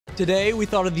Today, we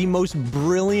thought of the most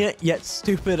brilliant yet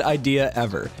stupid idea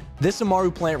ever. This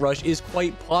AMARU plant rush is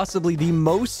quite possibly the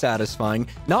most satisfying,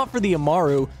 not for the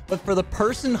AMARU, but for the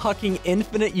person hucking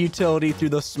infinite utility through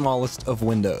the smallest of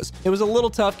windows. It was a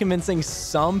little tough convincing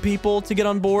some people to get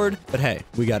on board, but hey,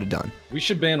 we got it done. We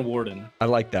should ban Warden. I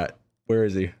like that. Where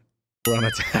is he? We're on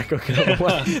attack. Okay.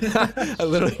 I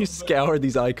literally scoured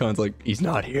these icons like, he's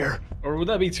not here. Or would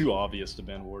that be too obvious to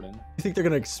ban Warden? You think they're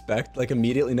going to expect, like,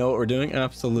 immediately know what we're doing?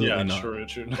 Absolutely not. Yeah, sure,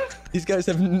 it should. These guys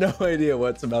have no idea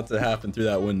what's about to happen through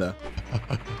that window.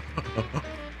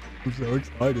 I'm so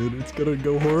excited. It's going to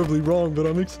go horribly wrong, but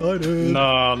I'm excited.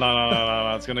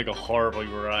 No. It's going to go horribly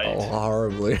right. Oh,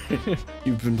 horribly.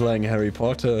 You've been playing Harry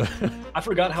Potter. I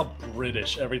forgot how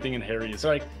British everything in Harry is.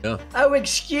 Like, yeah. Oh,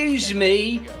 excuse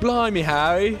me. Blimey,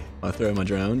 Harry. I throw my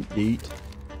drone. Yeet.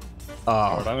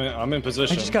 Oh, I'm in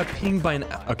position. I just got pinged by an...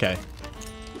 Okay.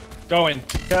 Going.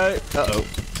 Okay. Uh-oh.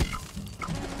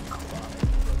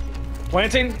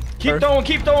 Planting. Keep throwing.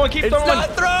 Keep throwing. Keep throwing. It's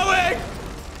not throwing.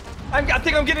 I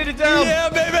think I'm getting it down. Yeah,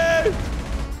 baby.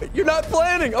 You're not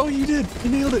planning. Oh, you did.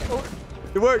 You nailed it. Oh,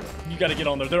 it worked. You got to get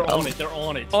on there. They're on it. They're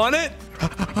on it. On it?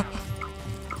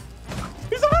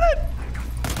 He's on it.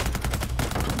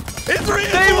 It's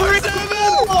reinforced.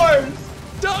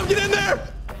 Dom, get in there.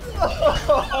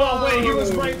 Oh, wait, he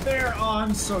was right there. Oh,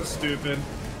 I'm so stupid.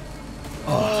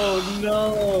 Oh,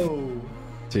 no.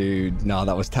 Dude, no,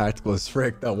 that was tactical as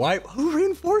frick, though. Why? Who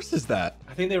reinforces that?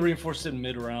 I think they reinforced it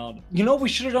mid-round. You know what we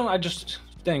should have done?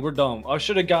 Dang, we're dumb. I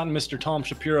should have gotten Mr. Tom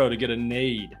Shapiro to get a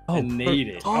nade and nade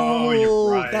it. Oh, you're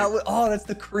right. That's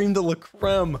the creme de la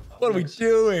creme. What are we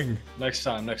doing? Next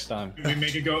time. Did we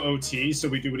make it go OT so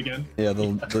we do it again? Yeah,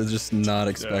 they'll just not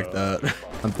expect that.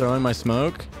 I'm throwing my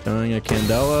smoke, throwing a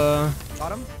candela.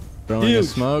 Bottom. Throwing a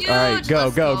smoke. All right,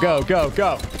 go.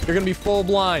 You're gonna be full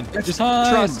blind. Just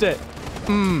trust it.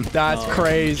 That's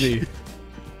crazy.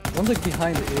 One's like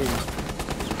behind the edge.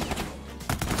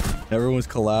 Everyone's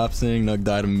collapsing. Nug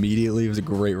died immediately. It was a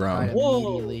great round.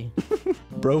 Whoa.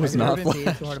 Bro was not I've never been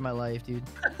flash. so hard in my life, dude.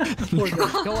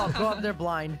 Go up there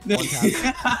blind. One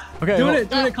tap. Okay, Doing it.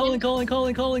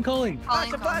 Calling.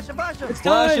 Flash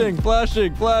him.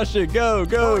 Flashing. Go.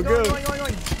 Going.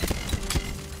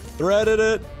 Threaded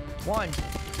it. One.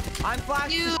 I'm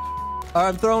flashing.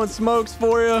 I'm throwing smokes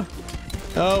for you.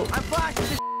 Oh. I'm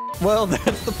flashing. Well,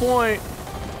 that's the point.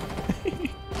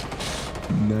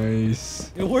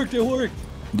 Nice. It worked.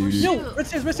 Dude. Yo, red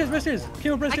stairs.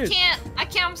 Came up red stairs. I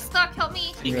can't. I'm stuck. Help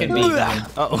me. You can beat me.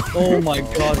 Oh my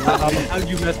god. How did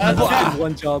you mess me up in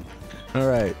one job? All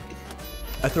right.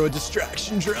 I throw a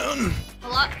distraction drone. A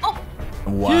lot. Oh,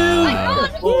 Wow. my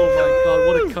God. Oh my god,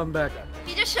 what a comeback.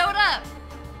 He just showed up.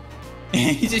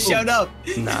 He just showed up.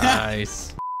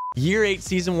 Nice. Year 8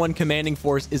 Season 1 Commanding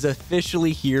Force is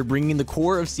officially here, bringing the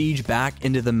core of Siege back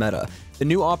into the meta. The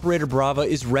new operator Brava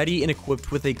is ready and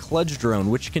equipped with a Kludge drone,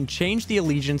 which can change the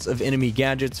allegiance of enemy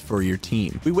gadgets for your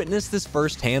team. We witnessed this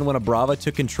firsthand when a Brava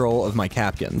took control of my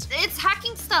Capkins. It's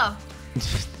hacking stuff.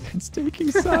 It's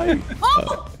taking sight.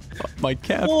 My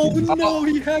Capkins. Oh no,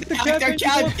 he hacked the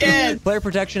Captain. Player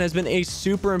protection has been a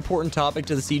super important topic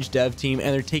to the Siege dev team,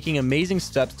 and they're taking amazing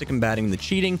steps to combating the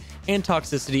cheating and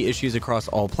toxicity issues across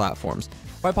all platforms.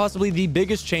 By possibly the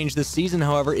biggest change this season,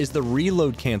 however, is the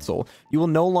reload cancel. You will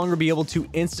no longer be able to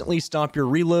instantly stop your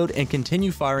reload and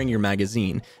continue firing your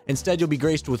magazine. Instead, you'll be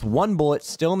graced with one bullet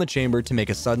still in the chamber to make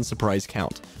a sudden surprise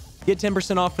count. Get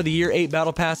 10% off for the Year 8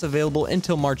 Battle Pass available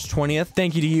until March 20th.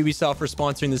 Thank you to Ubisoft for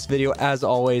sponsoring this video as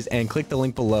always, and click the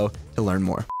link below to learn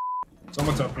more.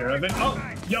 Someone's up here, Evan. Oh,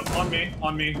 yep, on me.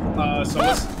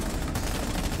 Someone's...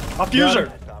 A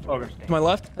fuser. Okay. To my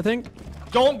left, I think.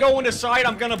 Don't go into sight.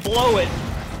 I'm gonna blow it.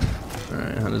 All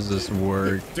right, how does this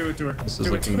work? Do it to her. This is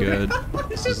looking good.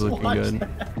 This is looking good.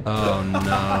 Oh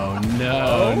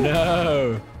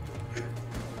no.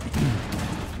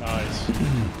 Nice.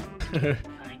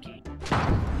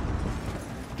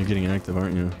 You're getting active,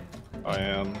 aren't you? I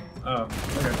am. Oh,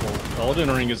 okay, cool. Elden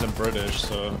Ring isn't British,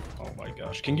 so... Oh my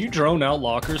gosh. Can you drone out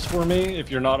lockers for me?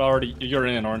 If you're not already... You're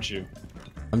in, aren't you?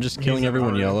 I'm just killing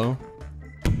everyone yellow.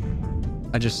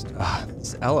 It's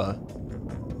Ella.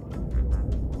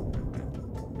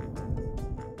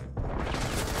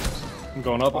 I'm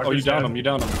going up. Oh, you down him. You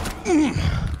down him.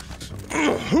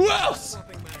 Who else?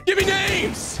 Give me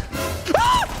names!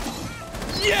 Ah!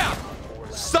 Yeah!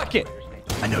 Suck it!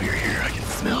 I know you're here. I can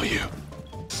smell you.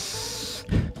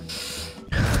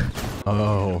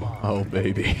 Oh,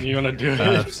 baby. You gonna do it?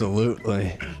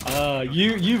 Absolutely.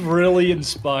 You've really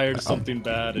inspired something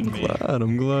bad in me.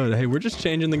 I'm glad. Hey, we're just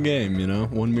changing the game, you know?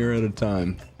 One mirror at a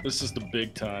time. This is the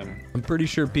big time. I'm pretty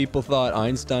sure people thought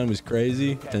Einstein was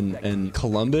crazy and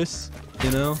Columbus,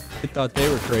 you know? They thought they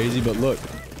were crazy, but look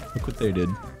what they did.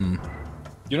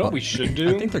 You know what we should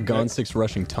do? I think they're Gone 6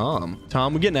 rushing Tom.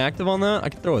 Tom, we getting active on that? I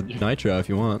can throw a nitro if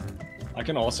you want. I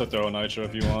can also throw a nitro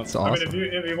if you want. It's awesome. I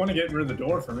mean, if you want to get rid of the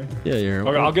door for me. Yeah, yeah.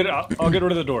 Okay, I'll get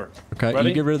rid of the door. Okay, Ready?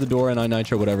 you get rid of the door and I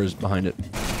nitro whatever's behind it.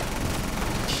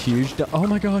 Huge. Oh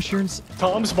my gosh, you're in.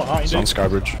 Tom's behind It's on it.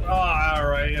 Skybridge. Oh, all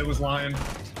right. It was lying.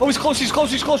 Oh, he's close. He's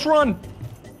close. He's close. Run.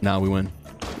 Now we win.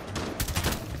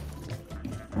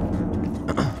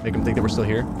 Make him think that we're still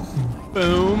here.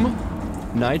 Boom.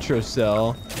 Nitro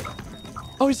cell.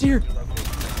 Oh, he's here.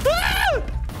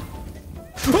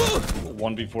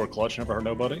 1v4 clutch. Never hurt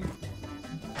nobody.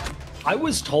 I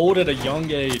was told at a young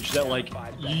age that like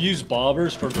you use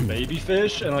bobbers for the baby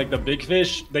fish and like the big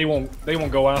fish they won't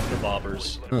go after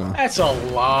bobbers. That's a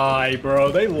lie,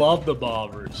 bro. They love the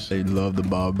bobbers. They love the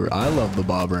bobber. I love the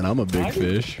bobber, and I'm a big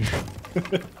fish.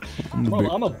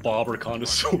 I'm a bobber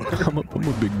connoisseur. I'm a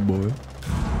big boy.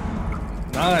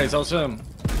 Nice. That was him.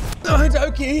 Oh,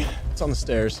 Ducky. It's on the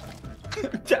stairs.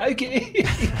 Ducky.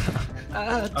 We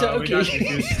got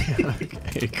confused.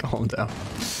 Okay, calm down.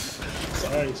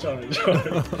 Sorry.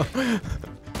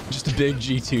 Just a big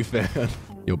G2 fan.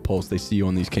 Yo, Pulse, they see you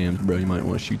on these cams, bro. You might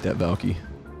want to shoot that Valky.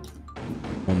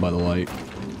 One by the light.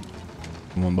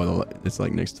 One by the light. It's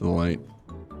like next to the light.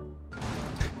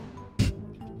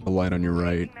 The light on your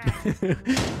right.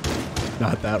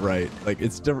 Not that right. Like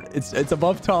it's different. It's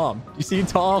above Tom. You see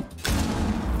Tom?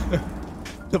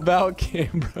 The Val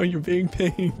cam, bro. You're being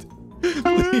pinged.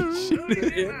 Please shoot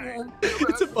it.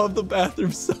 It's above the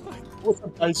bathroom side. What's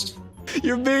up, guys?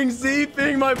 You're being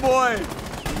Z-ping, my boy.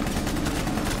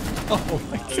 Oh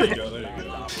my There you god. go. There you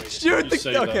go. Shoot You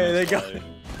say the. that Okay, they on got. play.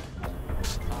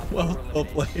 Well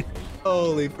played.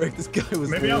 Holy frick, this guy was.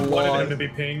 Maybe I wanted him to be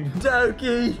pinged.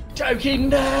 Doki. Ducky,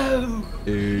 no!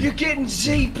 Dude. You're getting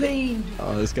Z-pinged.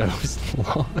 Oh, this guy was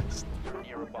lost.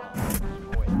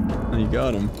 You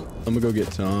got him. I'm gonna go get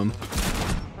Tom.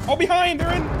 Oh, behind!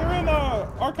 They're in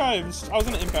archives. I was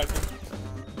gonna impact them.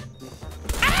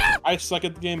 I suck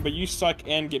at the game, but you suck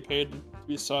and get paid to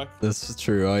be suck. This is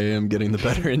true. I am getting the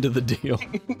better end of the deal.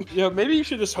 Yeah, maybe you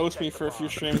should just host me for a few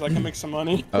streams. I can make some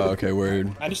money. Oh, okay,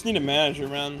 word. I just need a manager,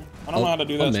 man. I don't know how to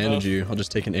do that I'll manage stuff. you. I'll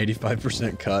just take an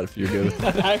 85% cut if you're good with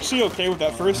that. I'm actually okay with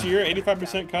that. First year,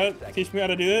 85% cut. Teach me how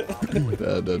to do it.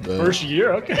 First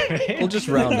year, okay. We'll just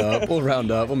round up. We'll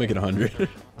round up. We'll make it 100.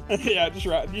 Yeah,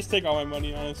 just take all my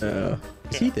money, honestly.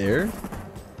 Is he there?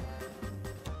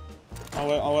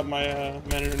 I'll let my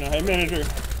manager know. Hey, manager.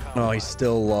 Oh, he's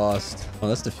still lost. Oh,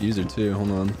 that's diffuser too.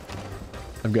 Hold on.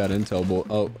 I've got intel.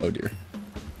 Oh dear.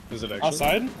 Is it actually?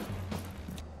 Outside?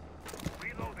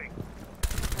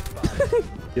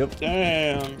 Yep.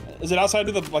 Damn. Is it outside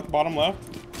to the bottom left?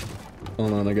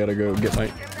 Hold on. I gotta go get my.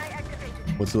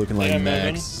 What's it looking like, Damn,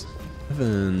 Max?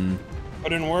 Evan. That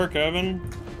didn't work, Evan.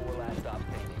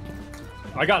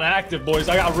 I got active, boys.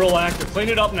 I got real active. Clean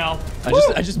it up now.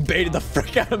 I just baited the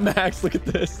frick out of Max. Look at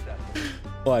this.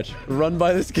 Watch. Run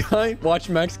by this guy. Watch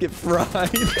Max get fried.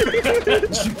 That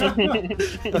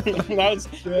was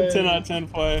a 10 out of 10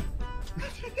 play.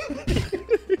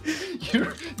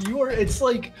 You are. It's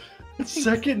like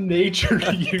second nature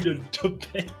to you to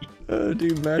pay.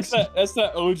 Dude, Max. That's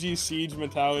that OG Siege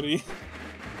mentality.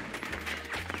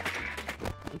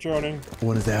 I'm droning.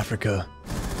 What is Africa?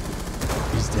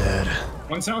 He's dead.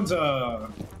 One sounds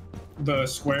the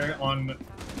square on.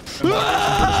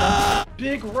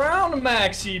 Big round,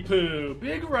 Maxi Poo.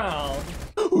 Big round.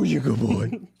 Oh, you good boy.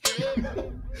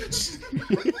 He's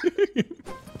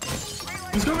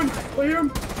coming. I hear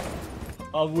him.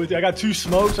 I got two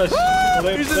smokes. He's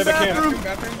in the bathroom.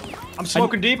 I'm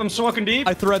smoking deep. I'm smoking deep.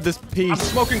 I thread this I'm piece.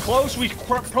 smoking close. We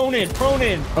prone in.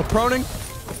 Oh, proning?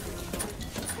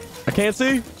 I can't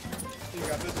see. You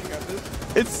got this, you got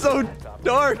this. It's so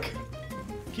dark.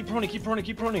 Keep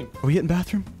proning. Are we hitting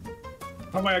bathroom?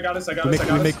 Oh my! I got us. We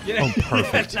make. Oh,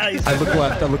 perfect. Nice. I look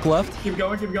left. Keep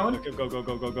going.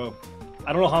 Go.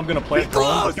 I don't know how I'm gonna play it.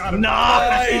 Close. Got him.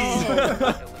 Nice.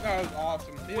 That was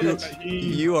awesome.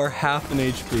 You are half an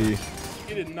HP.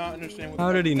 He did not understand what How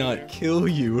the did he fuck was not kill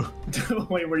you?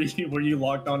 Wait, were you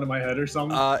locked onto my head or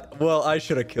something? Well, I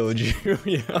should have killed you.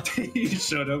 Yeah. You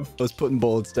should have. I was putting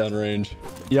bullets down range.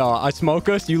 Yeah, I smoke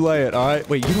us. You lay it. All right.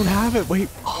 Wait, you don't have it. Wait.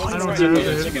 Oh, there. I don't Right, have you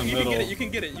it. can get it. You can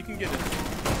get it. You can get it.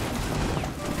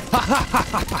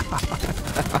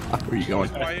 Where you going?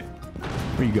 Quiet.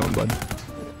 Where you going, bud?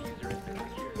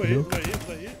 Play it.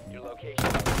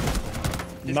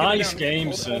 He's Nice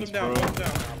getting game down. Hold sense, him down, bro. hold him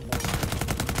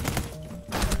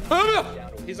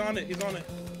down. He's on it.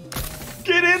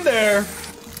 Get in there.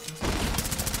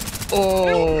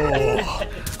 Oh.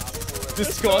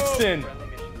 Disgusting.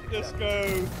 Let's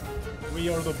go. We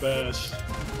are the best.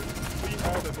 We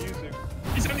are the music.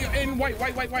 He's in white.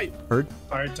 Heard?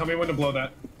 All right, tell me when to blow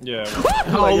that. Yeah.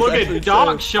 Oh, look actually at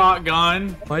Doc shotgun.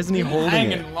 Why isn't he holding it?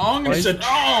 Hanging long Why and is-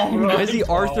 strong. Why is he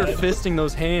Arthur fisting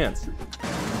those hands?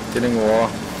 Getting war.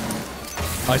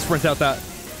 I sprint out that.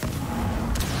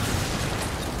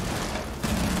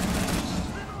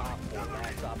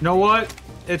 You know what?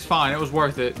 It's fine. It was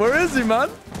worth it. Where is he, man?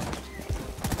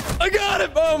 I got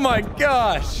him! Oh my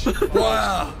gosh!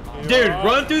 Wow. Dude,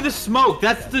 run through the smoke.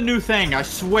 That's the new thing, I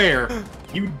swear.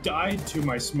 You died to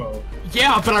my smoke.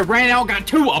 Yeah, but I ran out and got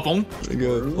 2 of them.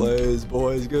 Good plays,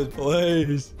 boys. Good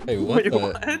plays. Hey, what the?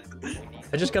 What?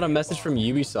 I just got a message from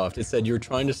Ubisoft. It said you were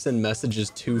trying to send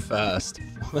messages too fast.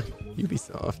 What?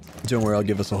 Ubisoft. Don't worry, I'll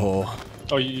give us a hole.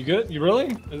 Oh, you good? You really?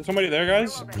 Is there somebody there,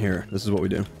 guys? Here, this is what we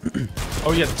do.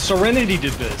 Oh yeah, Serenity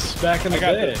did this back in the I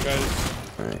got day. this, guys.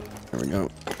 All right, here we go.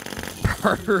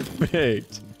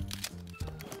 Perfect.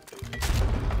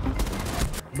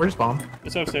 Where's bomb?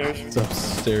 It's upstairs. It's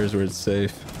upstairs where it's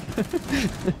safe.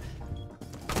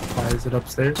 Why is it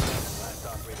upstairs?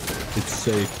 It's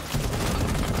safe.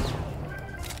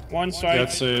 One side.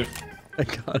 That's safe. I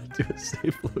gotta do a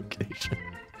safe location.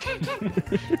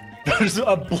 There's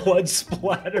a blood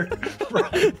splatter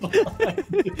right behind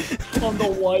you on the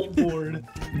whiteboard.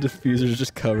 Diffuser's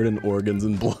just covered in organs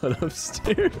and blood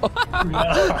upstairs.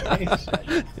 Nice.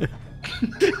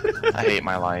 I hate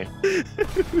my life.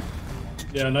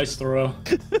 Yeah, nice throw.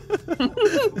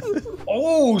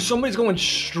 Oh, somebody's going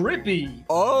strippy.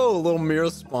 Oh, little mirror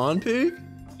spawn peek?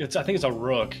 I think it's a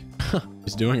rook.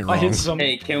 He's doing it I wrong. hit some.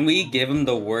 Hey, can we give him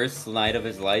the worst night of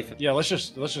his life? Yeah, let's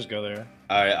just go there.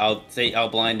 All right, I'll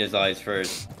blind his eyes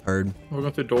first. Heard. We'll go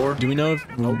through the door. Do we know if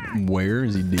where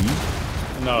is he deep?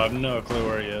 No, I have no clue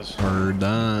where he is. Heard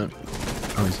that.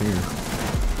 Oh, he's here.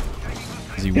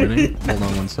 Is he winning? Hold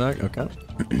on one sec. Okay.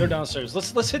 They're downstairs.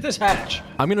 Let's hit this hatch.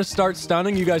 I'm gonna start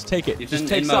stunning. You guys take it. He's Just in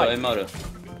take moto, sight. in moto.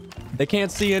 They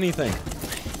can't see anything.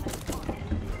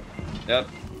 Yep,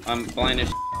 I'm blind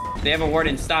as They have a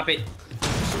warden. Stop it.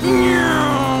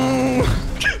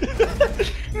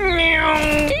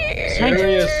 There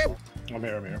he is. I'm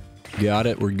here. Got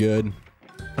it. We're good.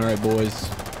 All right, boys.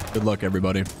 Good luck,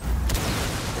 everybody.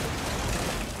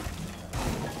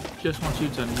 Just want you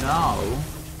to know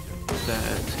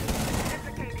that.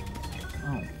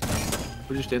 Oh,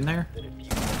 we're just in there.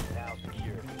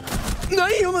 No,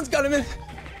 humans got him in.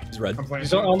 He's red.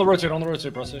 He's on the rotate,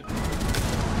 Prosit.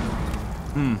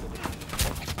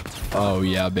 Oh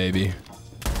yeah, baby.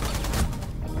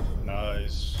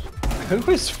 Nice.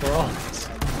 Who is Frost?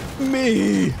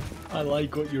 Me. I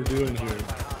like what you're doing here.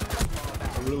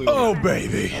 I really Oh like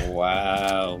baby.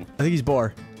 Wow. I think he's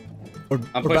bar. Or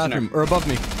I'm or pushing bathroom. her. Or above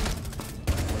me.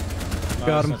 it.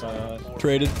 Got him. Nice.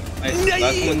 Traded. Nice.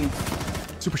 Last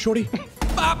one. Super shorty.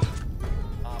 Bop.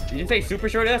 Did you say super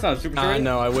short? That's not super short. I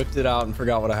know. I whipped it out and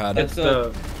forgot what I had. That's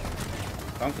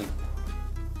something.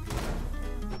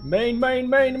 Main.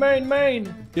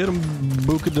 Get him,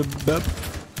 Buka de Bep.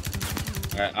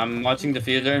 Alright, I'm watching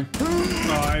diffuser.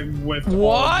 I'm with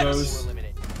What? all of those.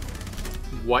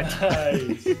 What?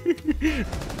 Nice.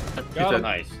 Got him.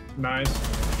 Nice. Nice.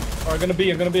 Alright, I'm gonna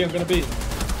be.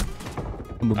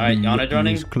 Alright, Yana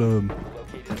running. Club.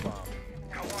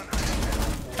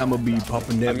 I'ma be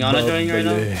popping that. I'm Yana joining right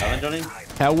now. baby. Yana joining.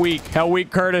 How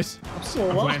weak, Curtis? I'm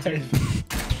still alive.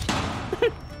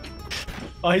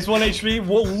 Oh, he's 1 HP.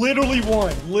 Well, literally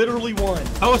one.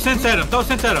 Throw a sense at him. Throw a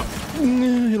sense at him.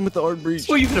 Hit him with the art breach.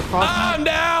 Oh, you could have crossed. Ah, I'm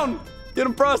down. Get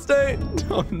him, prostate.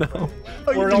 Oh no. Oh,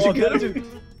 We're did you all get dead. him?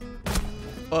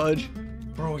 Fudge.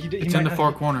 Bro, he It's in the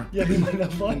far corner. Yeah, he might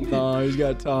have fun. No, he's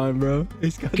got time, bro.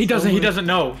 He's got. He so doesn't. He much- doesn't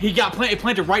know. He got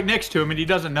planted right next to him, and he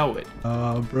doesn't know it.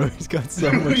 Oh, bro, he's got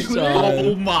so much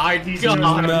Oh time. my god!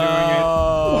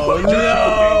 No,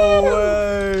 no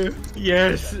way.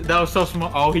 Yes, that was so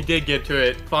small. Oh, he did get to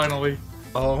it finally.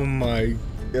 Oh my He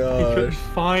couldn't gosh.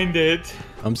 find it.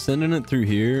 I'm sending it through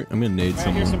here. I'm gonna nade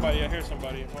I hear someone. somebody.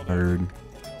 Hold on. Heard.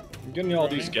 I'm getting all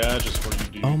these gadgets for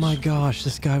you dudes. Oh my gosh,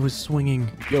 this guy was swinging.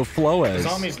 Yo, Floez.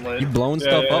 Zombie's lit. You blowing Yeah,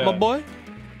 stuff yeah, up, my yeah. boy?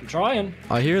 I'm trying.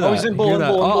 I hear that. he's in I bull, hear in that.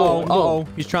 bull, in bull, Uh-oh, in bull. uh-oh.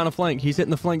 He's trying to flank. He's hitting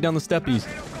the flank down the steppies.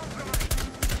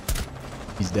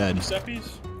 He's dead. Seppies?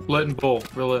 Lit and bull.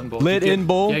 Real lit and bull. Lit Get in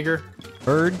bull. Jaeger.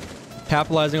 Heard.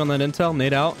 Capitalizing on that intel.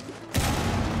 Nade out.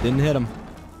 Didn't hit him.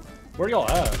 Where y'all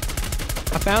at?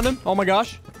 I found him. Oh my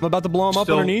gosh. I'm about to blow him up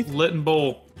Still underneath. lit and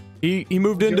bull. He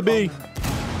moved into B.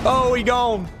 Oh, he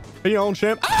gone. He on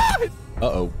champ. Ah!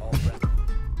 Uh-oh.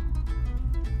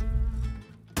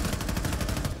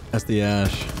 That's the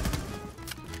Ash.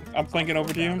 I'm flanking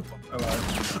over to you.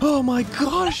 Oh my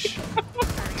gosh!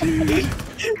 Dude,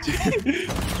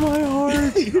 my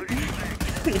heart.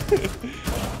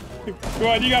 Go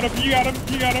on, you got him, you got him,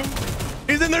 you got him.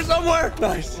 He's in there somewhere.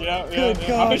 Nice. Yeah, Good yeah.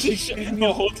 gosh.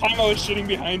 The whole time I was shooting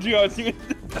behind you, I was even...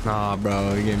 Nah,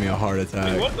 bro, you gave me a heart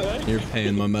attack. Wait, what the heck? You're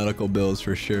paying my medical bills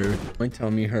for sure. My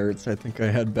tummy hurts. I think I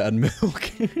had bad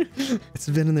milk. It's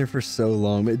been in there for so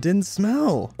long, but it didn't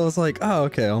smell. I was like, oh,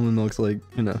 okay, almond milk's like,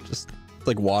 you know, just it's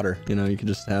like water. You know, you can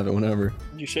just have it whenever.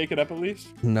 You shake it up at least?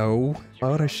 No. Why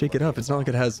would I shake it up? It's not like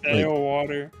it has like, Ale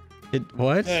water. it.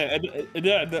 What? Yeah,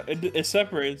 it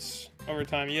separates over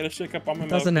time. You gotta shake up almond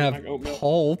It milk. doesn't and, have like, oat milk.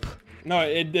 pulp. No,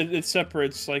 it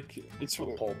separates, like, it's...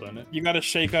 Pulp in it. You gotta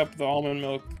shake up the almond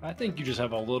milk. I think you just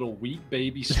have a little weak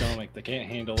baby stomach that can't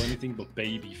handle anything but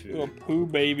baby Little food. poo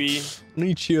baby. Why don't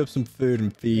you chew up some food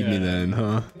and feed me Yeah. then,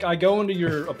 huh? I go into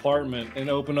your apartment and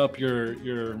open up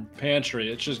your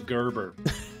pantry. It's just Gerber.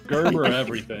 Gerber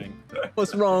everything.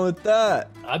 What's wrong with that?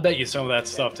 I bet you some of that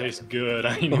stuff tastes good.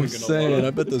 I ain't even I'm gonna saying, lie.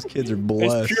 I bet those kids are It's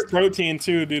blessed. pure protein,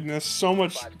 too, dude. And there's so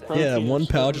much protein. Yeah, one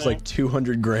pouch is in like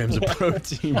 200 grams of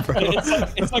protein, bro.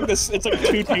 there. It's like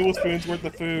 2 tablespoons worth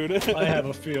of food. I have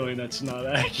a feeling that's not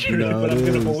accurate, No, but it I'm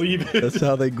gonna is. believe it. That's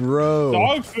how they grow.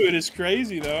 Dog food is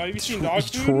crazy, though. Have you seen dog It's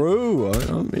food? true.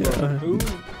 Yeah. Ooh.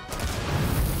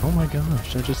 Oh my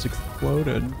gosh, that just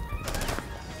exploded.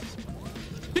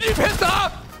 Did you piss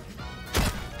off?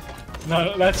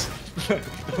 No, that's.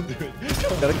 Don't do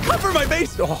it. Gotta cover my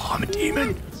face. Oh, I'm a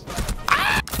demon.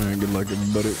 Ah! All right, good luck,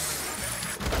 everybody.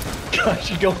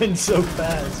 Gosh, you're going so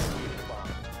fast.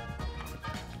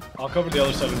 I'll cover the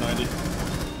other side of 90.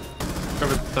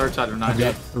 Cover the third side of I 90.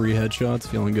 got 3 headshots.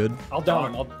 Feeling good. I'll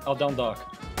down him. I'll down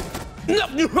Doc. No,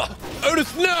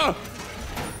 Otis, no.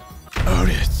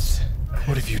 Otis,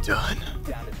 what have you done?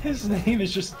 His name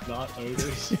is just not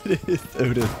Otis. It is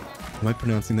Otis. Am I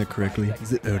pronouncing that correctly?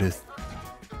 Is it Otis?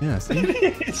 Yeah, see?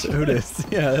 It's Otis.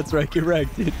 Yeah, that's right. You're right,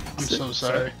 dude. I'm so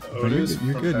sorry. Otis.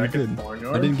 You're good. You're good.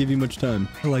 I didn't give you much time.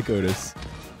 I like Otis.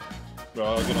 Bro,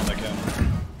 I'll get on that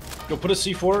camera. Go put a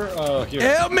C4 here.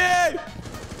 Help me!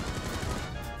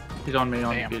 He's on me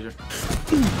on the fuser.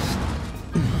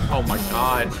 Oh my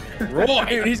god.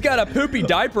 Dude, he's got a poopy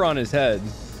diaper on his head.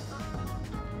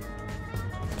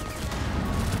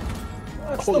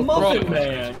 That's the Muffin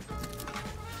Man.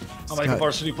 I'll make a got-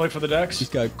 varsity play for the Dex. He's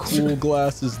got cool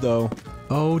glasses, though.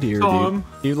 Oh, dear, dude.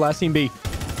 Dude, last team B.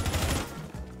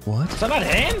 What? Was that not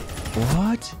hand?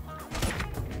 What?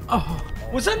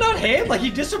 Was that not hand? Like he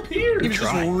disappeared. He was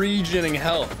just regenerating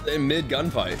health in mid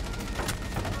gunfight.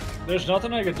 There's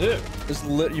nothing I could do.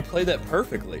 You played that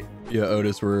perfectly. Yeah,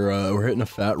 Otis, we're hitting a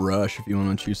fat rush. If you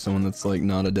want to choose someone that's like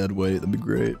not a dead weight, that'd be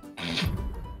great.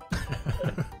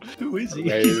 Who is he?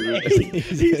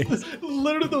 He's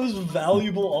literally the most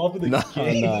valuable off of the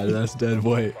game. Nah, that's dead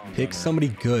weight. Pick somebody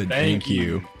good. Thank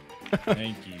you.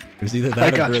 Thank you. It was either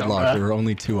that or got you, gridlock. man. There were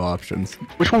only 2 options.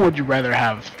 Which one would you rather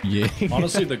have? Yeah.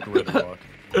 Honestly, the gridlock.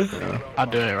 I'll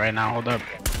do it right now. Hold up.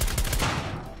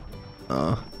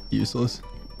 Useless.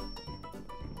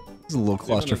 He's a little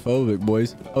claustrophobic,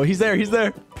 boys. Oh, he's there. He's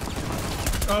there.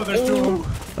 Oh, there's 2 of them.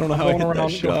 I don't know how I hit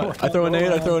that shot. I throw a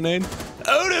nade. I throw a nade.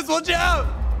 Otis, watch out!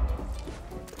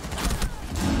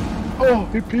 Oh,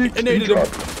 he peeked. I naded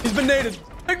him. He's been naded.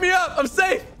 Pick me up. I'm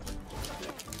safe.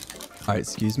 All right,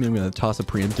 excuse me. I'm gonna toss a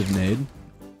preemptive nade.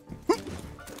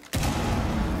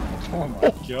 Oh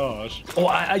my gosh.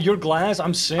 Oh, your glass? I'm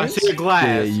I sensed. see a glass.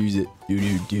 Yeah, use it.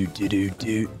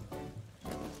 Do.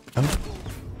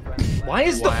 Why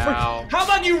is Wow. the How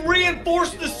about you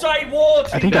reinforce the side wall?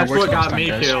 I think that's what got me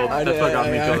killed. I That's what got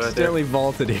me killed right there. accidentally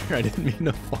vaulted here. I didn't mean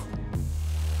to fall.